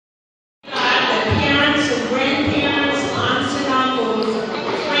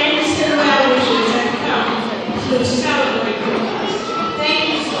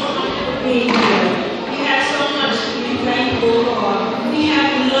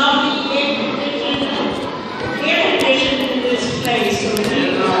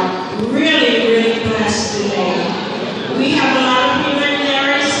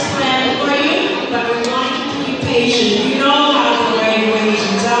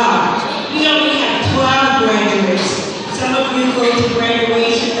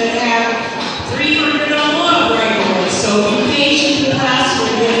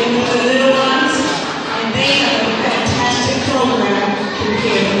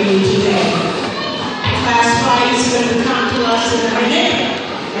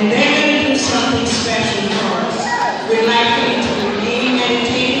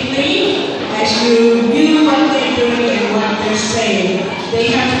They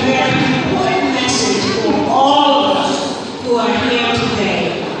have a very important message for all of us who are here today,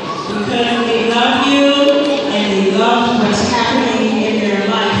 because they love you and they love what's happening in their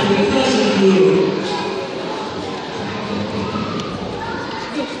life because of you.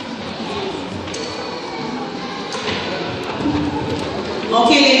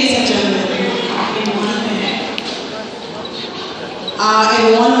 Okay, ladies and gentlemen, in 1 minute.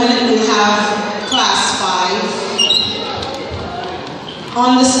 In 1 minute we'll have Class 5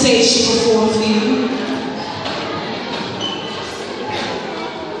 on the stage to perform for you.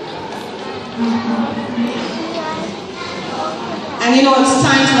 And you know, it's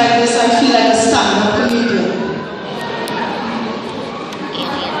times like this I feel like a stand-up comedian.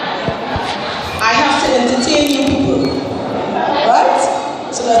 I have to entertain you people, right?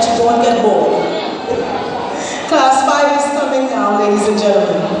 So that you don't get bored. Class 5 is coming now, ladies and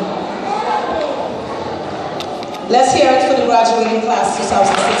gentlemen. Let's hear it for the graduating class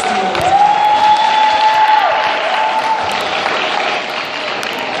 2016.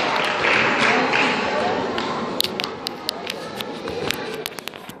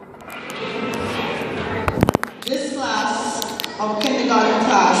 Our kindergarten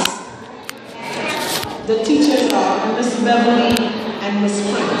class, the teachers are Miss Beverly and Miss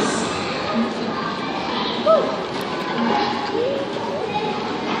Prince.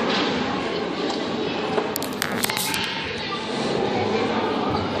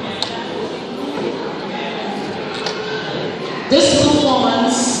 This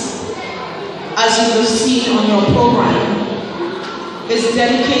performance, as you will see on your program, is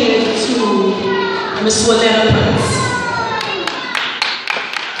dedicated to Miss Walena Prince.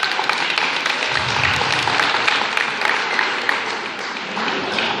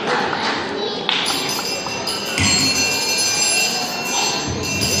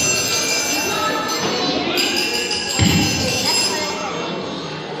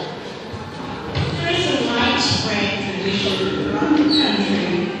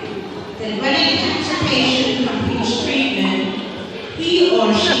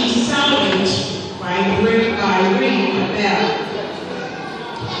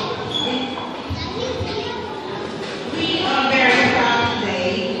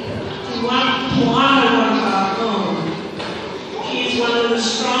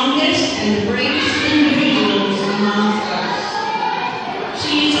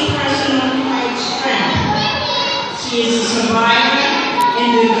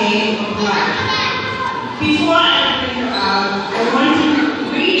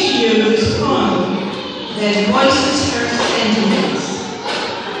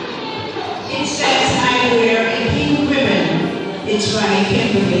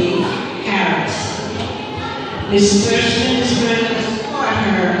 This person is going to escort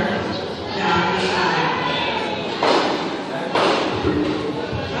her down the aisle.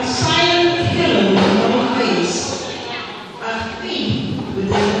 A silent killer with no face, a thief within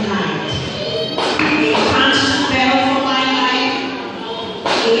the night, a constant battle for my life,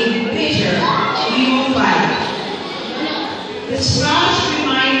 a bitter, evil fight. The scars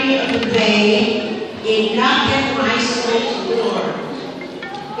remind me of the day it knocked at my soul's door.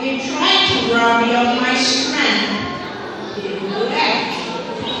 It tried to rob me of my strength. It left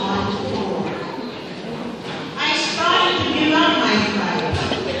on the floor. I started to give up my fight.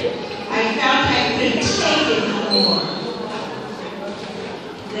 I felt I couldn't take it no more.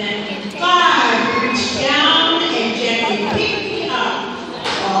 Then God reached down and gently picked me up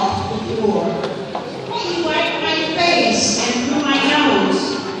off the floor. He wiped my face and through my nose,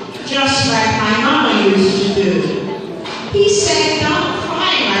 just like my mama used to do. He said, "Don't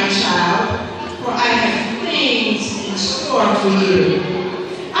cry, my child, for I have things in store for you.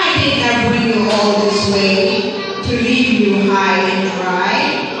 I did not bring you all this way to leave you high and dry.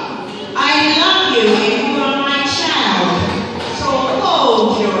 I love you and you are my child, so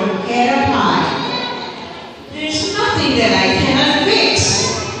hold your head up high. There's nothing that I cannot fix,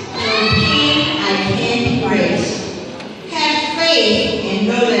 no pain I can't erase. Have faith and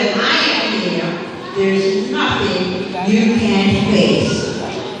know that I am here. There's nothing you can't face."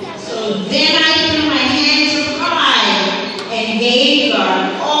 So then I threw my hands of pride and gave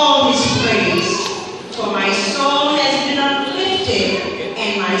God all his praise. For my soul has been uplifted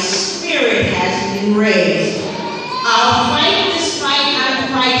and my spirit has been raised. I'll fight this fight I'm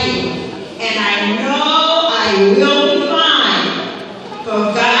fighting, and I know I will be mine. For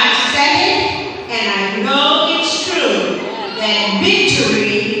God said it, and I know it's true, that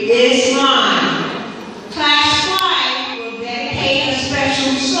victory is mine. Class 5 will dedicate a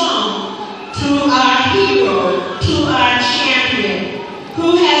special song to our hero, to our champion, who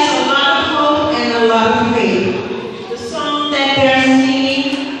has a lot of hope and a lot of faith. The song that they're singing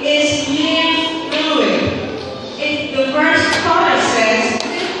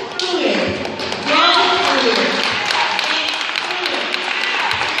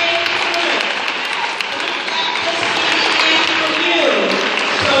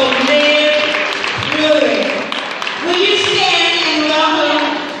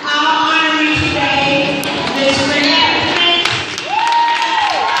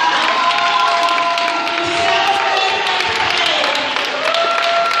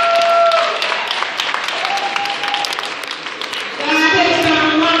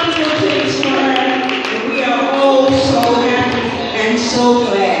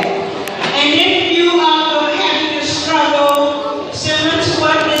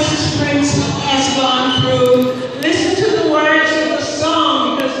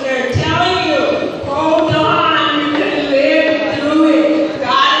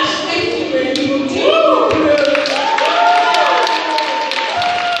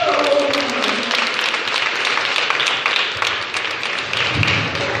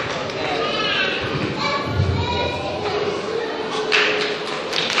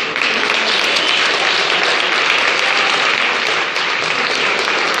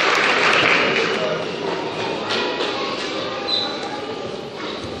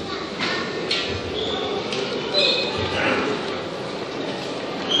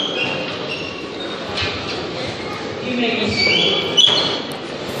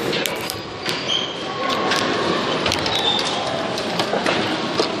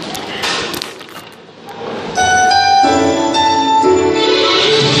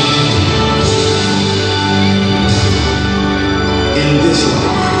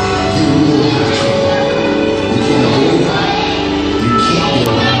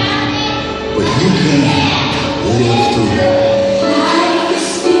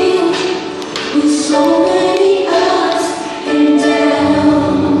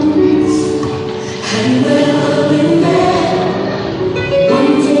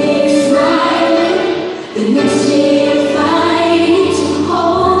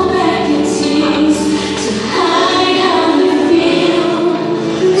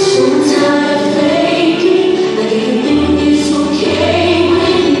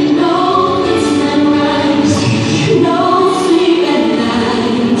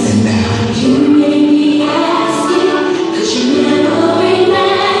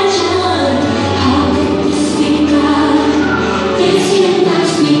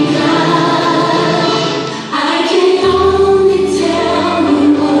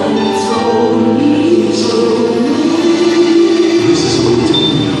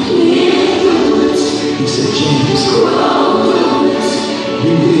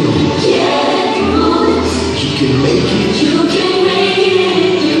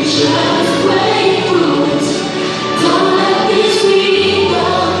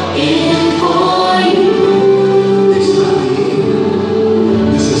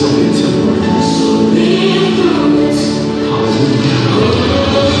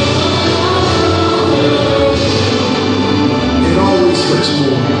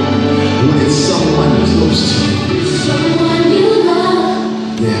more when it's someone close to you. Someone you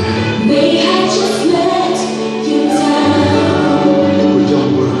love. Yeah. May have just let you down. But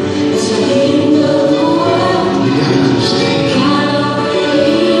don't worry. It's the end of the world. You gotta understand. God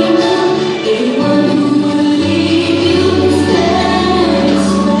already knew everyone who would leave you is there this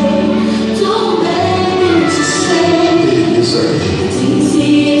way. Don't beg to stay. Yes, sir. Didn't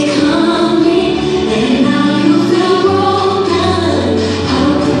see it coming, and now you feel broken. How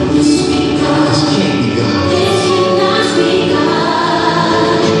could this be God? This can't be God. This cannot be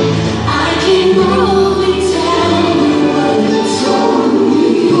God. I can only tell you what He told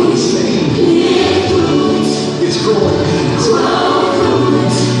me. You're the same. Live through it, It's growing pains. grow through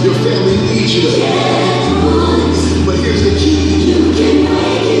it, Your family needs you. get through it. But here's the key. You can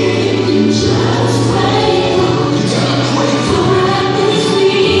make it, just wait. You gotta pray. So wrap this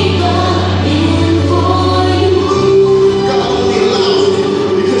fever in for you. God only allowed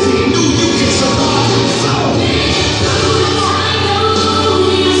it because He knew you could survive. So, I know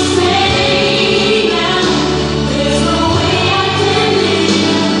you say now, there's no way I can live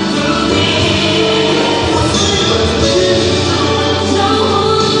through this. No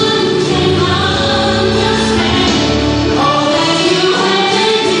one can understand all that you have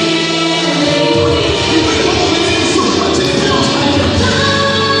been dealing with. so much it feels like you're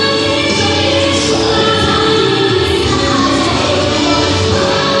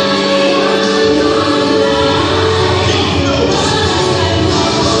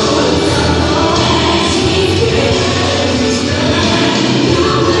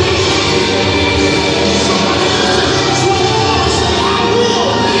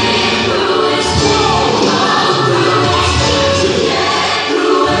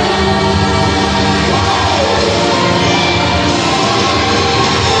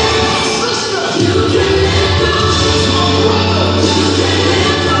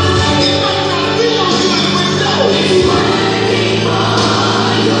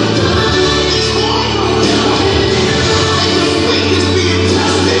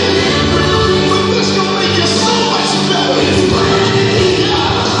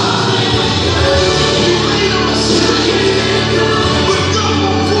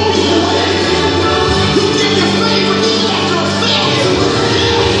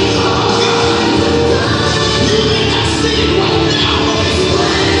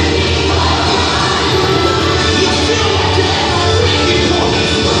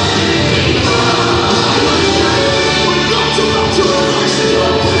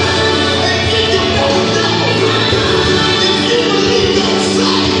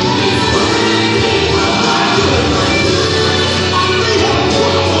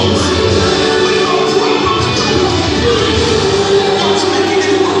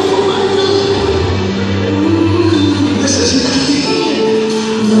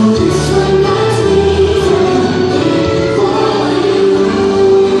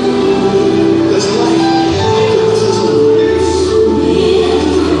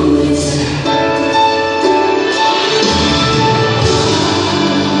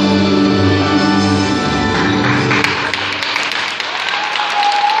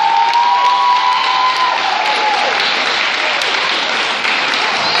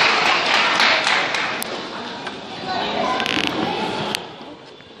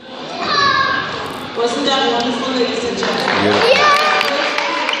Wasn't that wonderful, ladies and gentlemen?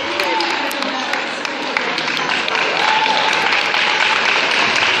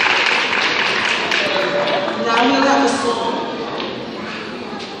 Now we'll have a song.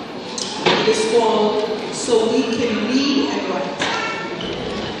 It is called So We Can Read and Write.